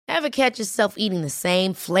Ever catch yourself eating the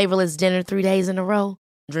same flavorless dinner 3 days in a row?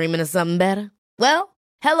 Dreaming of something better? Well,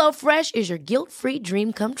 HelloFresh is your guilt-free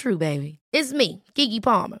dream come true, baby. It's me, Keke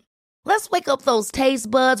Palmer. Let's wake up those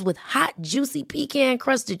taste buds with hot, juicy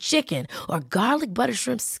pecan-crusted chicken or garlic butter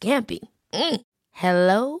shrimp scampi.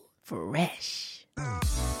 Hello Fresh.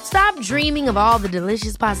 Stop dreaming of all the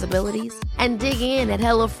delicious possibilities and dig in at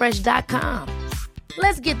HelloFresh.com.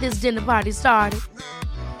 Let's get this dinner party started.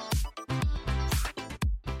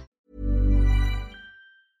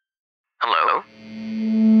 Hello?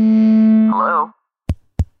 Hello?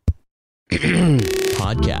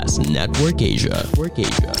 Podcast Network Asia.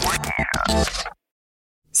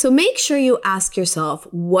 So make sure you ask yourself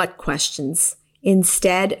what questions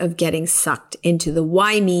instead of getting sucked into the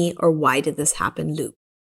why me or why did this happen loop.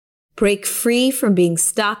 Break free from being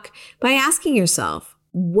stuck by asking yourself,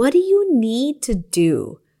 what do you need to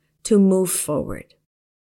do to move forward?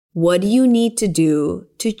 What do you need to do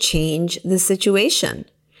to change the situation?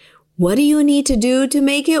 What do you need to do to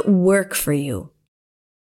make it work for you?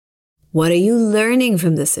 What are you learning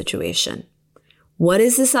from this situation? What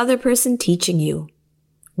is this other person teaching you?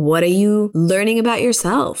 What are you learning about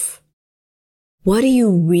yourself? What do you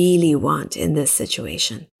really want in this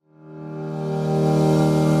situation?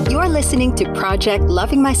 You're listening to Project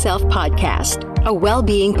Loving Myself podcast, a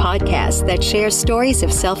well-being podcast that shares stories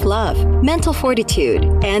of self-love, mental fortitude,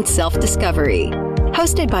 and self-discovery.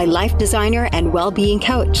 Hosted by life designer and well-being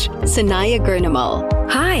coach, Sanaya Gurnamal.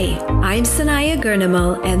 Hi, I'm Sanaya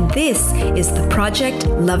Gurnamal, and this is the Project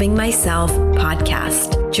Loving Myself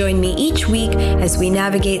podcast. Join me each week as we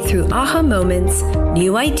navigate through aha moments,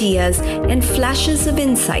 new ideas, and flashes of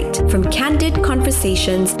insight from candid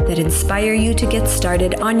conversations that inspire you to get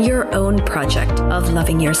started on your own project of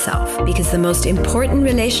loving yourself. Because the most important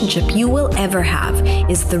relationship you will ever have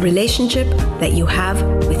is the relationship that you have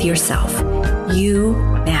with yourself. You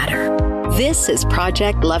matter. This is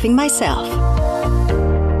Project Loving Myself.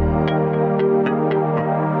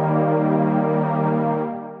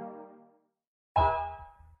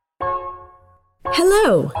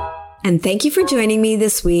 Hello, and thank you for joining me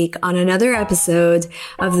this week on another episode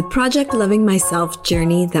of the Project Loving Myself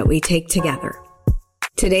journey that we take together.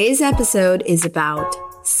 Today's episode is about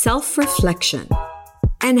self-reflection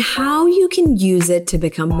and how you can use it to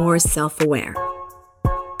become more self-aware.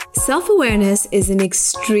 Self-awareness is an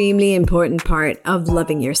extremely important part of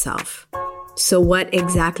loving yourself. So what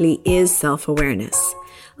exactly is self-awareness?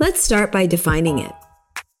 Let's start by defining it.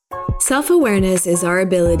 Self-awareness is our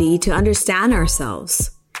ability to understand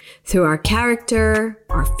ourselves through our character,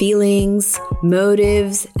 our feelings,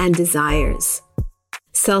 motives, and desires.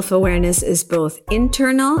 Self-awareness is both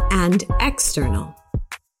internal and external.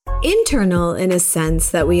 Internal in a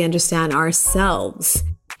sense that we understand ourselves,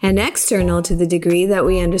 and external to the degree that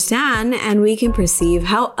we understand and we can perceive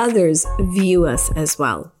how others view us as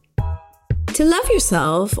well. To love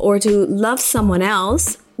yourself or to love someone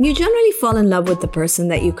else, you generally fall in love with the person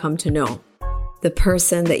that you come to know, the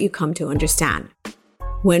person that you come to understand.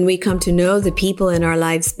 When we come to know the people in our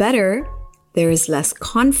lives better, there is less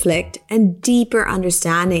conflict and deeper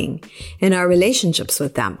understanding in our relationships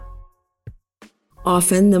with them.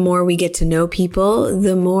 Often, the more we get to know people,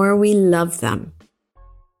 the more we love them.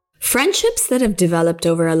 Friendships that have developed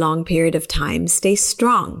over a long period of time stay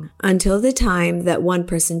strong until the time that one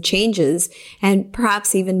person changes and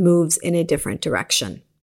perhaps even moves in a different direction.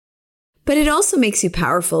 But it also makes you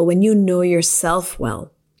powerful when you know yourself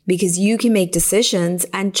well, because you can make decisions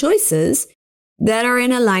and choices that are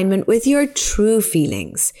in alignment with your true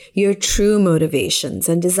feelings, your true motivations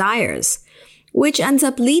and desires, which ends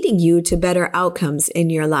up leading you to better outcomes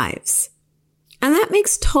in your lives. And that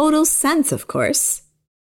makes total sense, of course.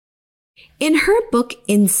 In her book,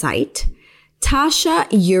 Insight, Tasha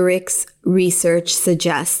Eurich's research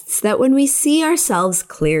suggests that when we see ourselves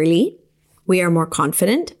clearly, we are more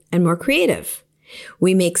confident and more creative.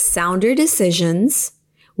 We make sounder decisions,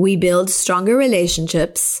 we build stronger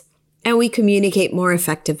relationships, and we communicate more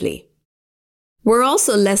effectively. We're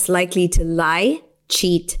also less likely to lie,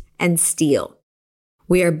 cheat, and steal.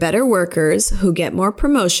 We are better workers who get more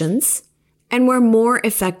promotions, and we're more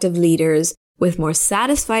effective leaders with more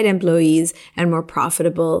satisfied employees and more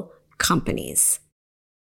profitable companies.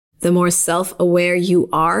 The more self-aware you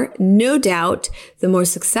are, no doubt, the more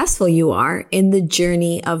successful you are in the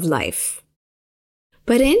journey of life.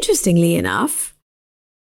 But interestingly enough,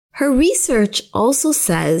 her research also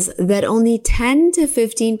says that only 10 to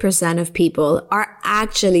 15% of people are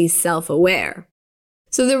actually self-aware.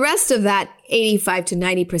 So the rest of that 85 to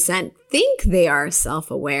 90% think they are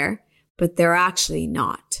self-aware, but they're actually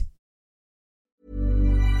not.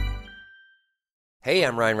 Hey,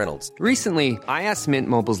 I'm Ryan Reynolds. Recently, I asked Mint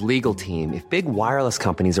Mobile's legal team if big wireless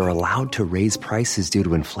companies are allowed to raise prices due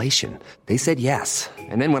to inflation. They said yes.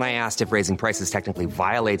 And then when I asked if raising prices technically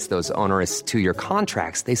violates those onerous two-year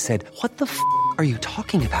contracts, they said, "What the f*** are you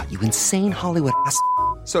talking about, you insane Hollywood ass?"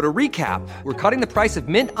 So to recap, we're cutting the price of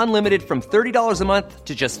Mint Unlimited from $30 a month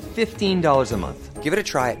to just $15 a month. Give it a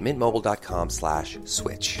try at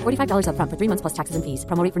mintmobile.com/switch. $45 up front for 3 months plus taxes and fees.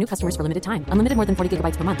 Promo rate for new customers for limited time. Unlimited more than 40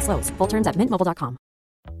 gigabytes per month. Slows full terms at mintmobile.com.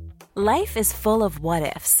 Life is full of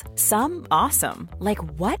what-ifs. Some awesome, like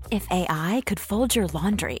what if AI could fold your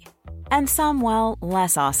laundry? And some, well,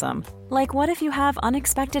 less awesome, like what if you have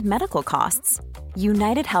unexpected medical costs?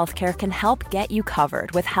 United Healthcare can help get you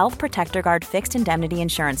covered with Health Protector Guard fixed indemnity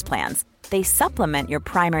insurance plans. They supplement your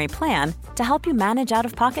primary plan to help you manage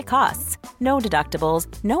out-of-pocket costs. No deductibles,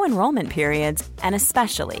 no enrollment periods, and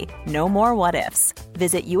especially no more what-ifs.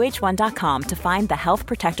 Visit uh1.com to find the Health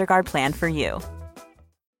Protector Guard plan for you.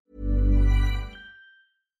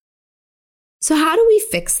 So how do we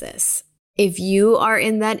fix this? If you are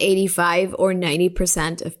in that 85 or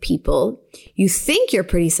 90% of people, you think you're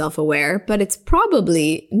pretty self-aware, but it's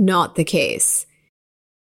probably not the case.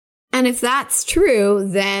 And if that's true,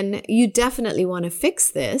 then you definitely want to fix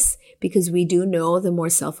this, because we do know the more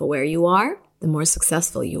self-aware you are, the more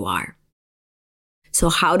successful you are. So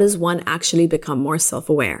how does one actually become more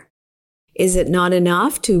self-aware? Is it not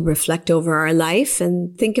enough to reflect over our life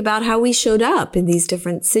and think about how we showed up in these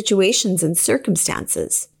different situations and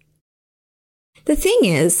circumstances? The thing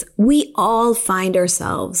is, we all find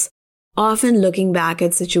ourselves often looking back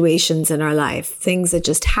at situations in our life, things that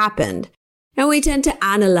just happened, and we tend to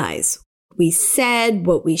analyze. We said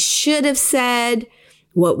what we should have said,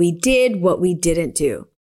 what we did, what we didn't do.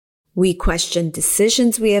 We question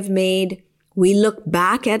decisions we have made. We look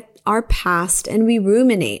back at our past and we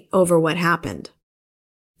ruminate over what happened.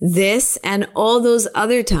 This and all those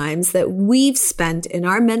other times that we've spent in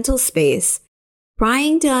our mental space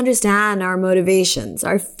trying to understand our motivations,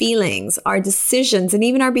 our feelings, our decisions, and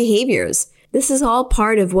even our behaviors. This is all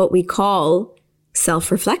part of what we call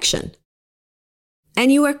self-reflection.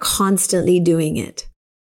 And you are constantly doing it.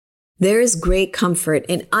 There is great comfort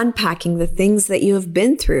in unpacking the things that you have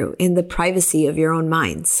been through in the privacy of your own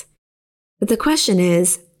minds. But the question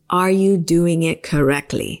is, are you doing it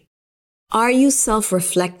correctly? Are you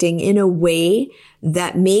self-reflecting in a way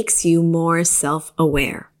that makes you more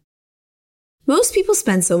self-aware? Most people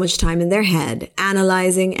spend so much time in their head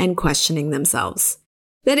analyzing and questioning themselves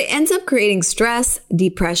that it ends up creating stress,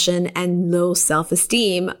 depression, and low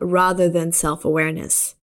self-esteem rather than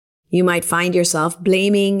self-awareness. You might find yourself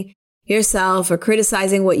blaming yourself or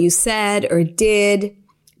criticizing what you said or did,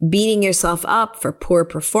 beating yourself up for poor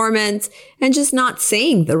performance, and just not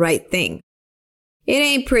saying the right thing. It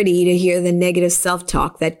ain't pretty to hear the negative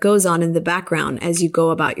self-talk that goes on in the background as you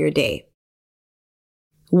go about your day.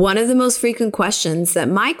 One of the most frequent questions that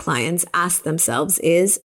my clients ask themselves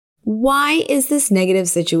is, why is this negative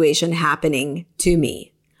situation happening to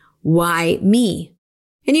me? Why me?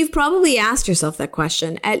 And you've probably asked yourself that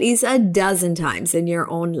question at least a dozen times in your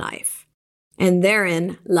own life. And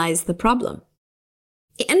therein lies the problem.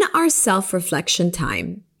 In our self-reflection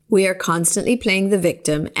time, we are constantly playing the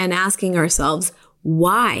victim and asking ourselves,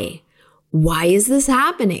 why? Why is this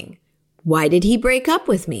happening? Why did he break up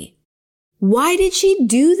with me? Why did she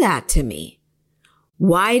do that to me?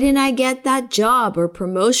 Why didn't I get that job or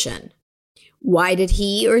promotion? Why did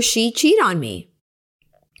he or she cheat on me?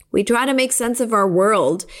 We try to make sense of our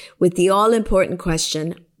world with the all-important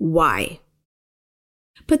question, why?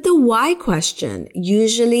 But the why question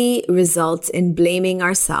usually results in blaming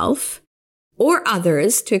ourselves or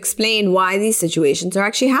others to explain why these situations are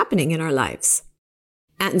actually happening in our lives.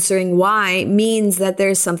 Answering why means that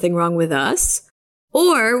there's something wrong with us,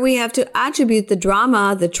 or we have to attribute the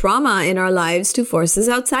trauma in our lives to forces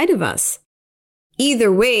outside of us. Either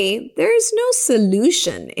way, there is no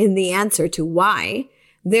solution in the answer to why.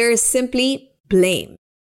 There is simply blame.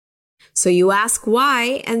 So you ask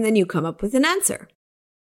why, and then you come up with an answer.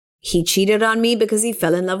 He cheated on me because he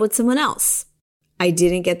fell in love with someone else. I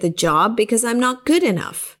didn't get the job because I'm not good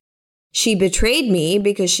enough. She betrayed me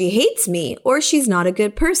because she hates me or she's not a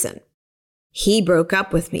good person. He broke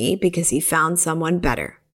up with me because he found someone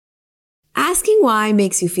better. Asking why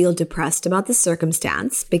makes you feel depressed about the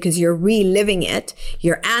circumstance because you're reliving it,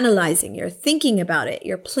 you're analyzing, you're thinking about it,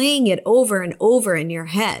 you're playing it over and over in your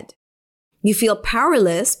head. You feel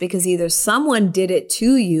powerless because either someone did it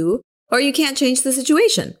to you or you can't change the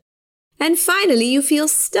situation. And finally, you feel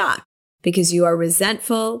stuck because you are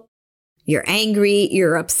resentful, you're angry,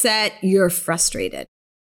 you're upset, you're frustrated.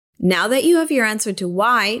 Now that you have your answer to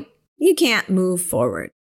why, you can't move forward.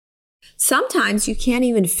 Sometimes you can't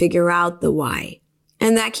even figure out the why.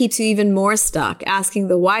 And that keeps you even more stuck asking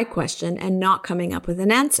the why question and not coming up with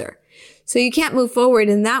an answer. So you can't move forward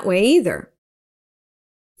in that way either.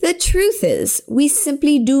 The truth is, we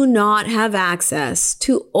simply do not have access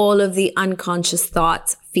to all of the unconscious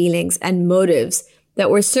thoughts, feelings, and motives that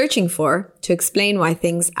we're searching for to explain why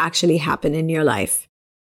things actually happen in your life.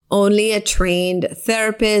 Only a trained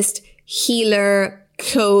therapist, healer,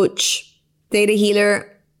 coach, theta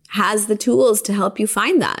healer has the tools to help you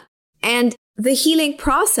find that. And the healing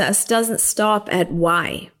process doesn't stop at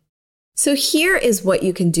why. So here is what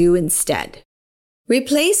you can do instead.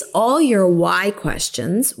 Replace all your why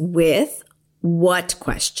questions with what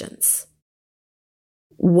questions.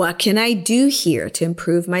 What can I do here to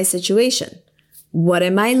improve my situation? What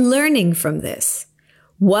am I learning from this?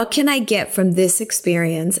 What can I get from this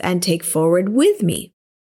experience and take forward with me?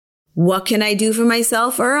 What can I do for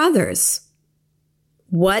myself or others?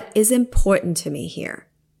 What is important to me here?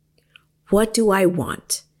 What do I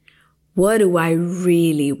want? What do I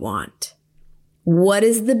really want? What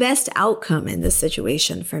is the best outcome in this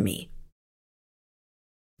situation for me?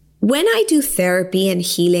 When I do therapy and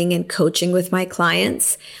healing and coaching with my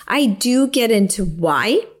clients, I do get into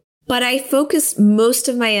why, but I focus most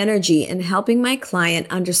of my energy in helping my client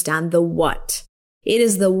understand the what. It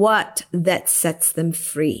is the what that sets them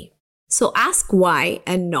free. So ask why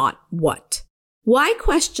and not what. Why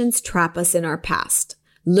questions trap us in our past,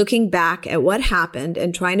 looking back at what happened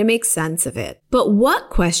and trying to make sense of it. But what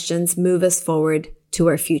questions move us forward to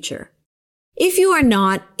our future? If you are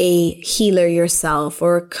not a healer yourself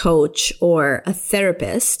or a coach or a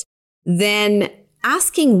therapist, then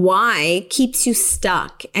asking why keeps you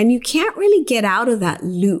stuck and you can't really get out of that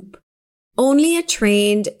loop. Only a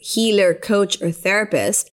trained healer, coach, or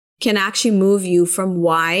therapist can actually move you from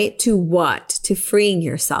why to what to freeing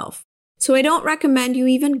yourself. So I don't recommend you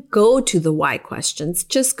even go to the why questions,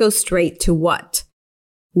 just go straight to what.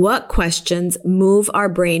 What questions move our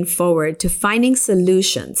brain forward to finding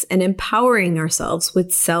solutions and empowering ourselves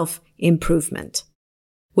with self-improvement.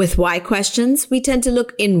 With why questions, we tend to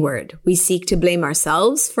look inward. We seek to blame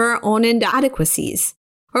ourselves for our own inadequacies,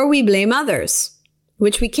 or we blame others,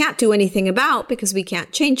 which we can't do anything about because we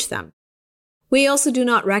can't change them. We also do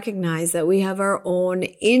not recognize that we have our own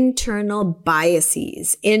internal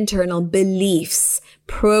biases, internal beliefs,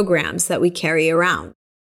 programs that we carry around.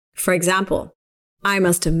 For example, I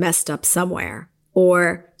must have messed up somewhere,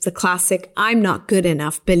 or the classic I'm not good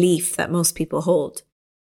enough belief that most people hold.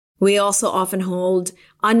 We also often hold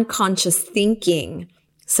unconscious thinking,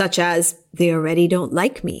 such as they already don't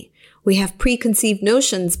like me. We have preconceived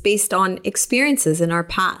notions based on experiences in our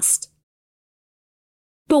past.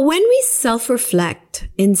 But when we self-reflect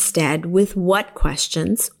instead with what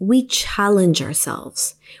questions, we challenge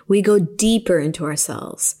ourselves. We go deeper into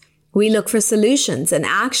ourselves. We look for solutions and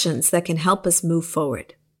actions that can help us move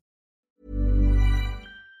forward.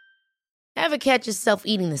 Ever catch yourself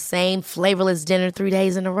eating the same flavorless dinner 3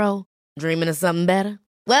 days in a row? Dreaming of something better?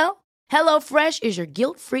 Well, HelloFresh is your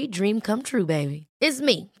guilt-free dream come true, baby. It's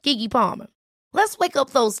me, Keke Palmer. Let's wake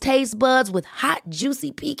up those taste buds with hot,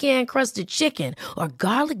 juicy pecan-crusted chicken or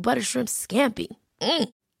garlic butter shrimp scampi.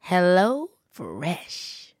 Hello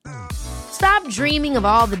Fresh. Stop dreaming of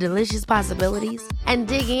all the delicious possibilities and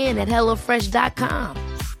dig in at HelloFresh.com.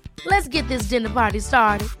 Let's get this dinner party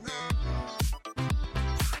started.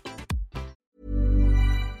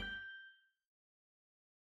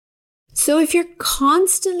 So if you're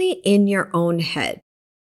constantly in your own head,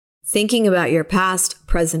 thinking about your past,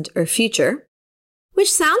 present, or future,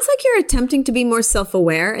 which sounds like you're attempting to be more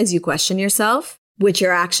self-aware as you question yourself, which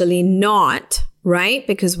you're actually not, right?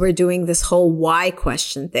 Because we're doing this whole why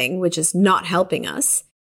question thing, which is not helping us.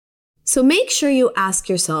 So make sure you ask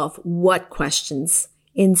yourself what questions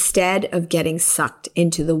instead of getting sucked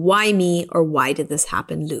into the why me or why did this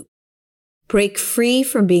happen loop. Break free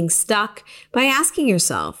from being stuck by asking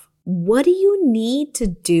yourself, what do you need to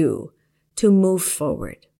do to move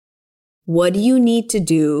forward? What do you need to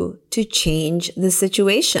do to change the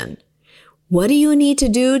situation? What do you need to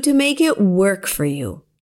do to make it work for you?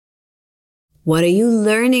 What are you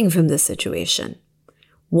learning from this situation?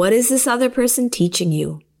 What is this other person teaching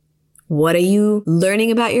you? What are you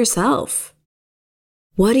learning about yourself?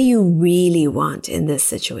 What do you really want in this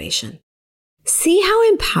situation? See how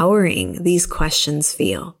empowering these questions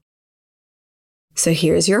feel. So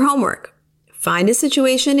here's your homework. Find a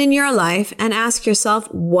situation in your life and ask yourself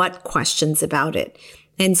what questions about it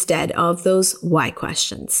instead of those why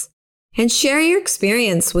questions. And share your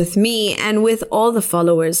experience with me and with all the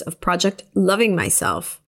followers of Project Loving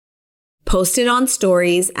Myself. Post it on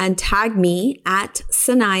stories and tag me at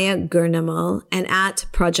Sanaya Gurnamal and at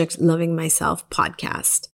Project Loving Myself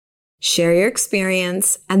podcast. Share your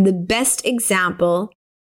experience, and the best example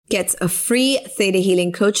gets a free Theta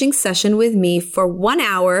Healing coaching session with me for 1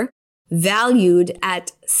 hour, valued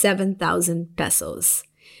at 7,000 pesos.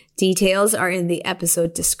 Details are in the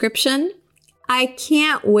episode description. I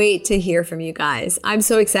can't wait to hear from you guys. I'm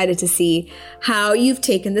so excited to see how you've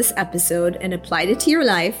taken this episode and applied it to your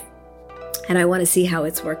life. And I want to see how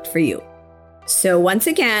it's worked for you. So once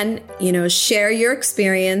again, share your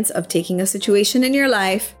experience of taking a situation in your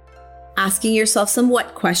life, asking yourself some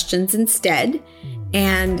what questions instead,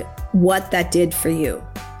 and what that did for you.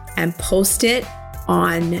 And post it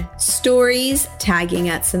on stories, tagging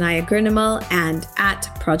at Sanaya Gurnamal and at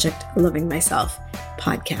Project Loving Myself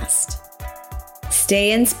podcast.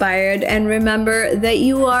 Stay inspired and remember that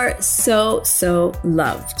you are so, so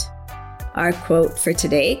loved. Our quote for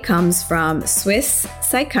today comes from Swiss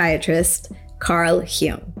psychiatrist Carl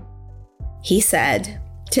Jung. He said,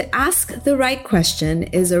 "To ask the right question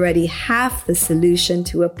is already half the solution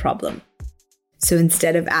to a problem. So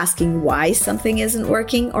instead of asking why something isn't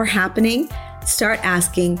working or happening, start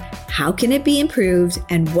asking how can it be improved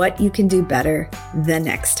and what you can do better the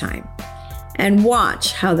next time. And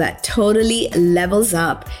watch how that totally levels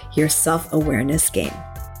up your self-awareness game."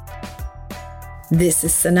 This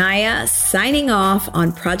is Sanaya signing off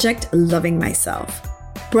on Project Loving Myself.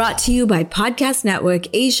 Brought to you by Podcast Network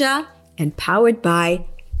Asia and powered by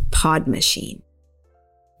Pod Machine.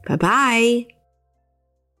 Bye-bye.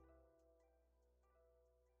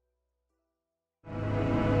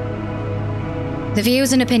 The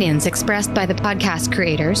views and opinions expressed by the podcast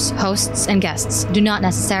creators, hosts, and guests do not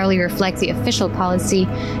necessarily reflect the official policy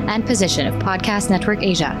and position of Podcast Network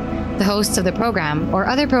Asia, the hosts of the program, or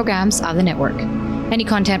other programs of the network. Any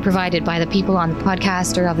content provided by the people on the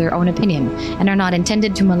podcast are of their own opinion and are not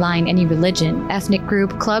intended to malign any religion, ethnic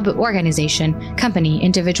group, club, organization, company,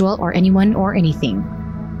 individual, or anyone or anything.